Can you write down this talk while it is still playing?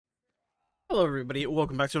Hello everybody,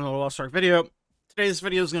 welcome back to another Lost Ark video. Today's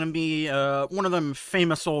video is going to be one of them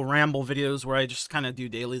famous old ramble videos where I just kind of do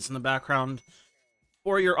dailies in the background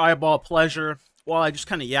for your eyeball pleasure, while I just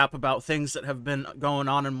kind of yap about things that have been going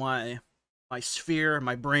on in my sphere,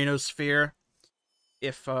 my brainosphere,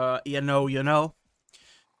 if you know, you know.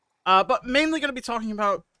 But mainly going to be talking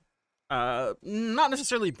about not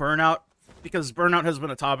necessarily burnout, because burnout has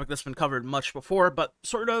been a topic that's been covered much before, but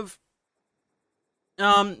sort of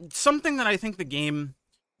something that I think the game,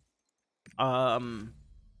 I'm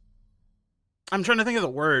trying to think of the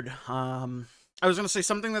word, I was gonna say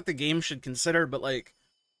something that the game should consider, but, like,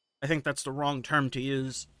 I think that's the wrong term to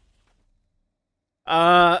use.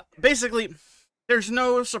 Basically, there's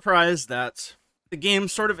no surprise that the game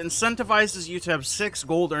sort of incentivizes you to have 6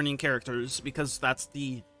 gold-earning characters, because that's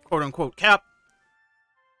the quote-unquote cap.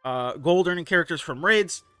 Gold-earning characters from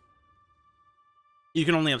raids, you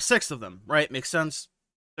can only have 6 of them, right? Makes sense?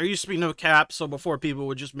 There used to be no cap, so before people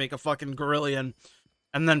would just make a fucking Gorillion,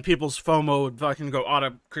 and then people's FOMO would fucking go out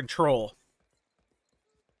of control.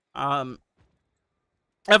 I've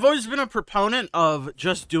always been a proponent of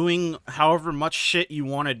just doing however much shit you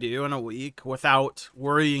want to do in a week without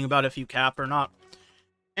worrying about if you cap or not.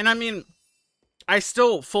 And I mean, I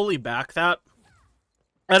still fully back that.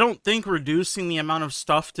 I don't think reducing the amount of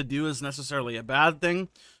stuff to do is necessarily a bad thing,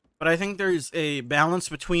 but I think there's a balance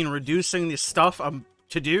between reducing the stuff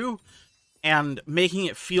to do and making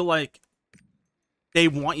it feel like they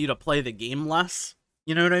want you to play the game less.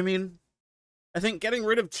 You know what I mean? I think getting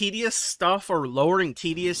rid of tedious stuff or lowering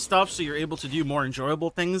tedious stuff so you're able to do more enjoyable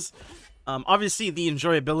things. Obviously, the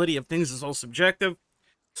enjoyability of things is all subjective,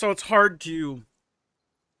 so it's hard to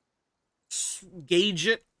gauge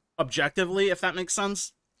it objectively, if that makes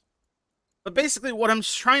sense. But basically, what I'm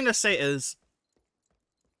trying to say is,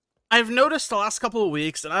 I've noticed the last couple of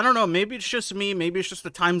weeks, and I don't know, maybe it's just me, maybe it's just the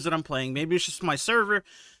times that I'm playing, maybe it's just my server,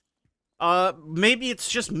 maybe it's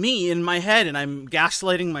just me in my head, and I'm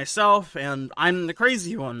gaslighting myself, and I'm the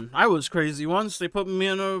crazy one. I was crazy once, they put me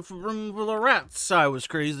in a room full of rats. I was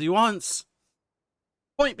crazy once.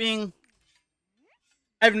 Point being,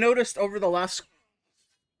 I've noticed over the last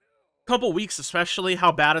couple weeks especially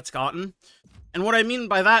how bad it's gotten, and what I mean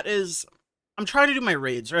by that is, I'm trying to do my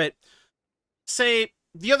raids, right? Say,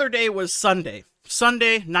 the other day was Sunday,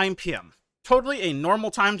 9 p.m. Totally a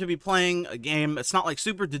normal time to be playing a game. It's not like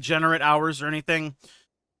super degenerate hours or anything.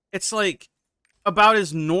 It's like about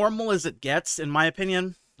as normal as it gets, in my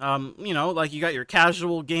opinion. You know, like you got your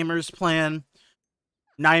casual gamers playing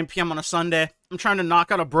 9 p.m. on a Sunday. I'm trying to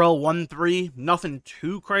knock out a Brill 1-3, nothing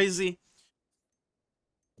too crazy.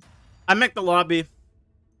 I make the lobby.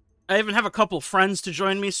 I even have a couple friends to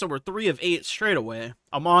join me, so we're 3 of 8 straight away.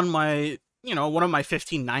 I'm on my, you know, one of my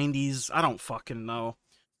 1590s. I don't fucking know.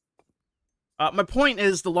 My point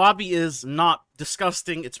is, the lobby is not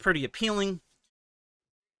disgusting. It's pretty appealing.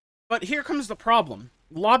 But here comes the problem.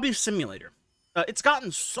 Lobby Simulator. It's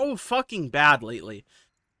gotten so fucking bad lately.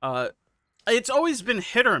 It's always been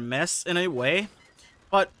hit or miss in a way.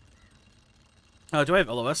 But, do I have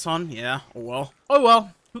LOS on? Yeah. Oh well. Oh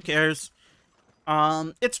well. Who cares?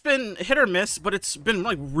 It's been hit or miss, but it's been,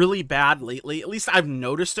 like, really bad lately. At least I've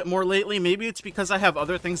noticed it more lately. Maybe it's because I have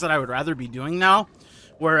other things that I would rather be doing now.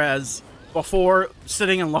 Whereas before,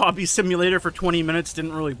 sitting in Lobby Simulator for 20 minutes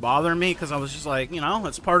didn't really bother me, because I was just like, you know,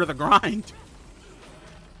 it's part of the grind.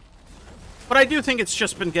 But I do think it's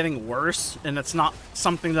just been getting worse, and it's not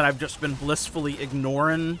something that I've just been blissfully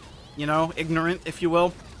ignoring, you know, ignorant, if you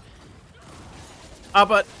will.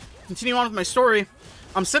 But, continue on with my story.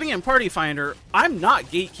 I'm sitting in Party Finder. I'm not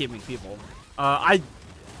gatekeeping people.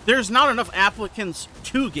 There's not enough applicants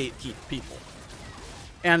to gatekeep people.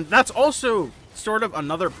 And that's also sort of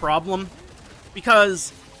another problem,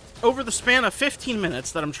 because over the span of 15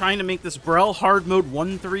 minutes that I'm trying to make this Brel hard mode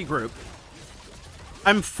 1-3 group,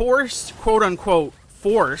 I'm forced, quote-unquote,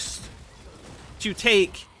 forced to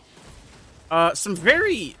take some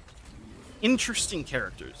very interesting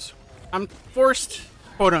characters. I'm forced,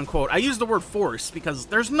 quote-unquote. I use the word forced because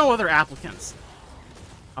there's no other applicants.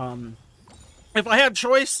 If I had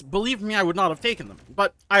choice, believe me, I would not have taken them.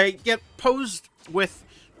 But I get posed with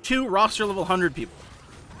 2 roster level 100 people.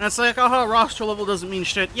 And it's like, oh, roster level doesn't mean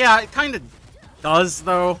shit. Yeah, it kind of does,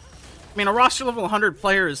 though. I mean, a roster level 100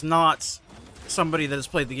 player is not somebody that has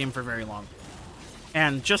played the game for very long.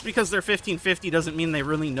 And just because they're 1550 doesn't mean they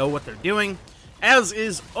really know what they're doing, as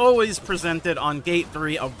is always presented on Gate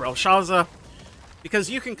 3 of Belshazzar. Because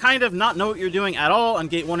you can kind of not know what you're doing at all on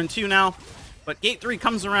Gate 1 and 2 now, but Gate 3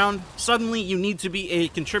 comes around, suddenly you need to be a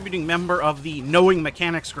contributing member of the Knowing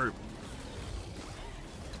Mechanics group.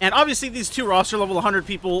 And obviously these 2 roster level 100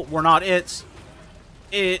 people were not it.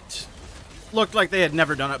 It looked like they had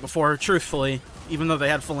never done it before, truthfully, even though they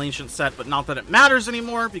had full ancient set, but not that it matters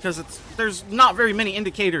anymore, because there's not very many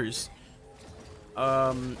indicators,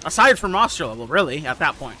 aside from roster level, really, at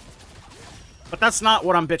that point. But that's not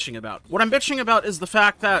what I'm bitching about. What I'm bitching about is the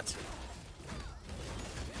fact that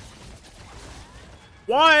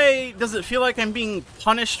why does it feel like I'm being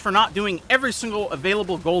punished for not doing every single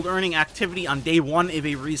available gold earning activity on day one of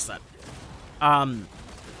a reset?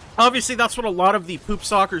 Obviously, that's what a lot of the poop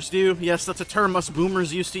sockers do. Yes, that's a term us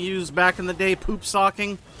boomers used to use back in the day, poop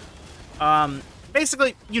socking.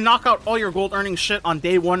 Basically, you knock out all your gold earning shit on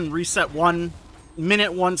day one, reset one,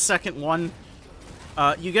 minute one, second one.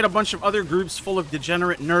 You get a bunch of other groups full of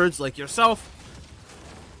degenerate nerds like yourself.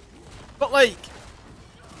 But, like,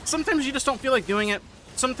 sometimes you just don't feel like doing it.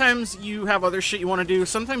 Sometimes you have other shit you want to do.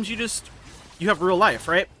 Sometimes you have real life,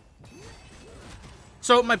 right?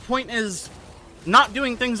 So my point is, not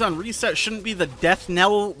doing things on reset shouldn't be the death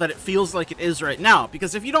knell that it feels like it is right now.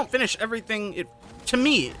 Because if you don't finish everything, to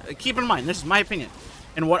me, keep in mind, this is my opinion,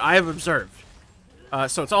 and what I have observed.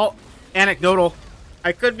 So it's all anecdotal.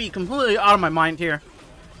 I could be completely out of my mind here.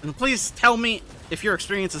 And please tell me if your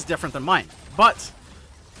experience is different than mine. But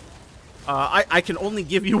I can only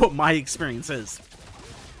give you what my experience is.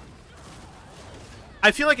 I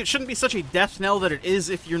feel like it shouldn't be such a death knell that it is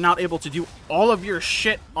if you're not able to do all of your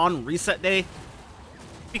shit on reset day.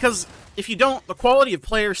 Because if you don't, the quality of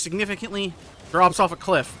player significantly drops off a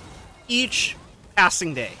cliff each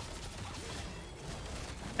passing day.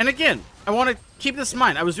 And again, I want to keep this in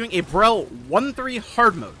mind. I was doing a Brel 1-3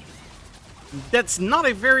 hard mode. That's not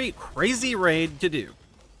a very crazy raid to do.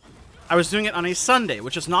 I was doing it on a Sunday,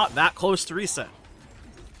 which is not that close to reset.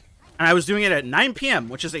 And I was doing it at 9 PM,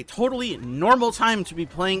 which is a totally normal time to be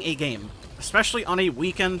playing a game. Especially on a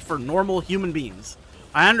weekend for normal human beings.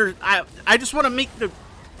 I just want to make the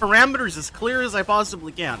parameters as clear as I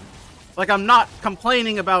possibly can. Like, I'm not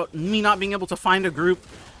complaining about me not being able to find a group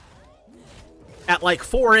at like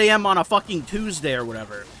 4 AM on a fucking Tuesday or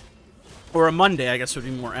whatever. Or a Monday, I guess would be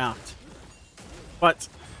more apt. But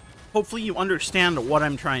hopefully you understand what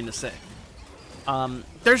I'm trying to say.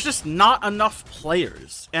 There's just not enough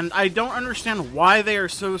players, and I don't understand why they are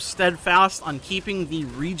so steadfast on keeping the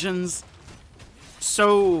regions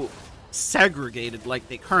so segregated like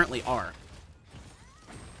they currently are.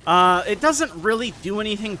 It doesn't really do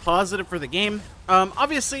anything positive for the game.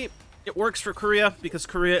 Obviously, it works for Korea, because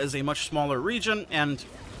Korea is a much smaller region, and,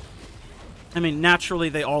 I mean, naturally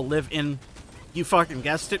they all live in, you fucking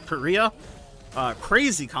guessed it, Korea.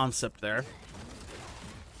 Crazy concept there.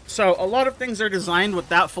 So, a lot of things are designed with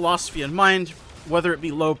that philosophy in mind, whether it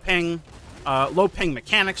be low ping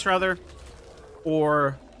mechanics, rather,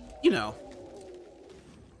 or, you know,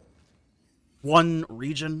 one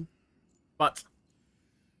region. But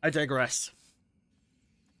I digress.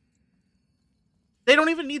 They don't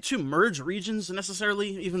even need to merge regions,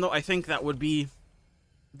 necessarily, even though I think that would be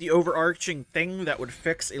the overarching thing that would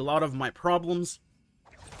fix a lot of my problems.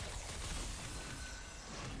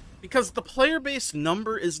 Because the player base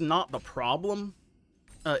number is not the problem.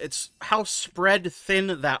 It's how spread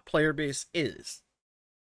thin that player base is.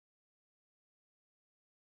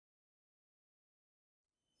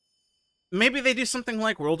 Maybe they do something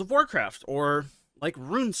like World of Warcraft, or like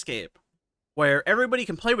RuneScape, where everybody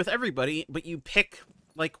can play with everybody, but you pick,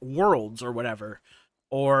 like, worlds or whatever.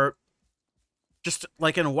 Or just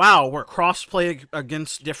like in WoW, where crossplay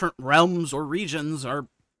against different realms or regions are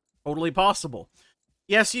totally possible.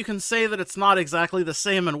 Yes, you can say that it's not exactly the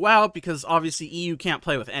same in WoW, because obviously EU can't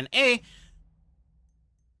play with NA.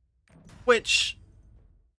 Which,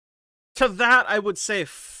 to that, I would say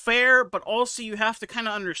fair, but also you have to kind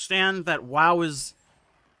of understand that WoW is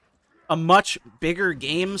a much bigger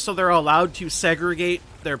game, so they're allowed to segregate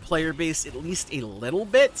their player base at least a little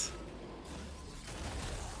bit.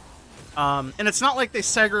 And it's not like they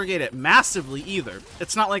segregate it massively either.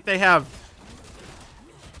 It's not like they have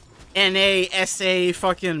NA, SA,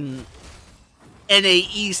 fucking NA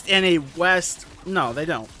East, NA West. No, they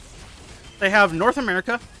don't. They have North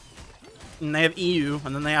America, and they have EU,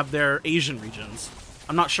 and then they have their Asian regions.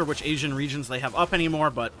 I'm not sure which Asian regions they have up anymore,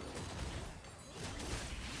 but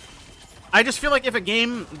I just feel like if a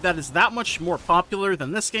game that is that much more popular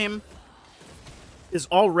than this game is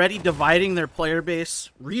already dividing their player base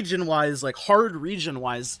region-wise, like hard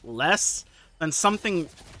region-wise, less, then something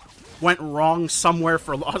went wrong somewhere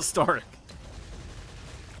for Lost Ark.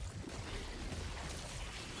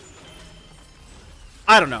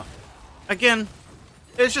 I don't know. Again,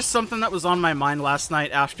 it's just something that was on my mind last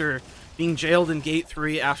night after being jailed in Gate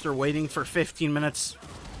 3, after waiting for 15 minutes,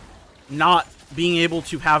 not being able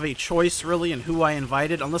to have a choice, really, in who I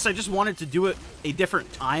invited, unless I just wanted to do it a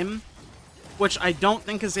different time. which I don't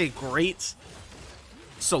think is a great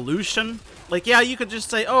solution. Like, yeah, you could just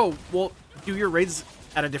say, oh, well, do your raids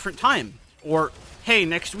at a different time. Or, hey,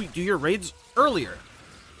 next week, do your raids earlier.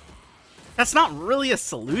 That's not really a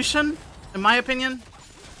solution, in my opinion.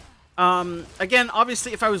 Again,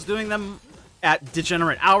 obviously, if I was doing them at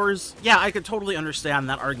degenerate hours, yeah, I could totally understand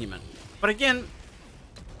that argument. But again,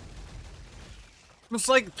 it's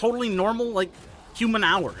like totally normal, like, human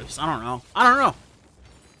hours. I don't know.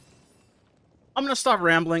 I'm gonna stop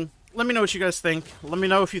rambling. Let me know what you guys think. Let me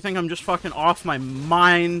know if you think I'm just fucking off my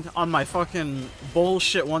mind on my fucking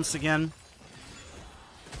bullshit once again.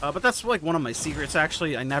 But that's like one of my secrets,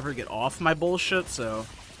 actually. I never get off my bullshit, so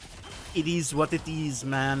it is what it is,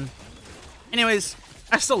 man. Anyways,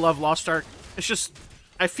 I still love Lost Ark. It's just,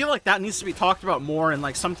 I feel like that needs to be talked about more, and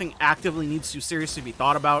like something actively needs to seriously be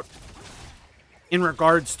thought about in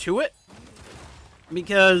regards to it.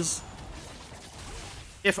 Because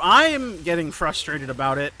if I'm getting frustrated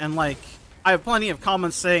about it, and like, I have plenty of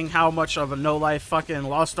comments saying how much of a no-life fucking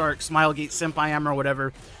Lost Ark Smilegate simp I am or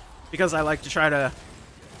whatever, because I like to try to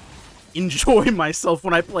enjoy myself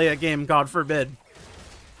when I play a game, God forbid.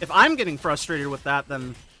 If I'm getting frustrated with that,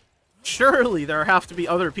 then surely there have to be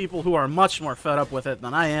other people who are much more fed up with it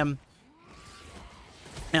than I am.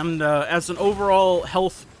 And as an overall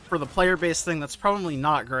health for the player base thing, that's probably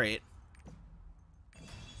not great.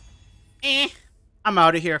 I'm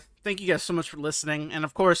out of here. Thank you guys so much for listening. And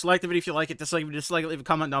of course, like the video if you like it, dislike it if you dislike it, leave a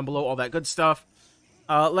comment down below, all that good stuff.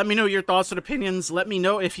 Let me know your thoughts and opinions. Let me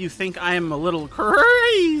know if you think I am a little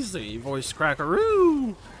crazy, voice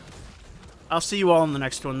crackaroo. I'll see you all in the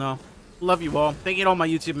next one, though. Love you all. Thank you to all my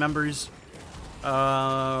YouTube members.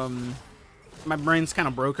 My brain's kind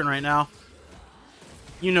of broken right now.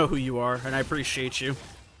 You know who you are, and I appreciate you.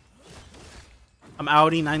 I'm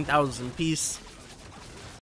Audi 9000. Peace.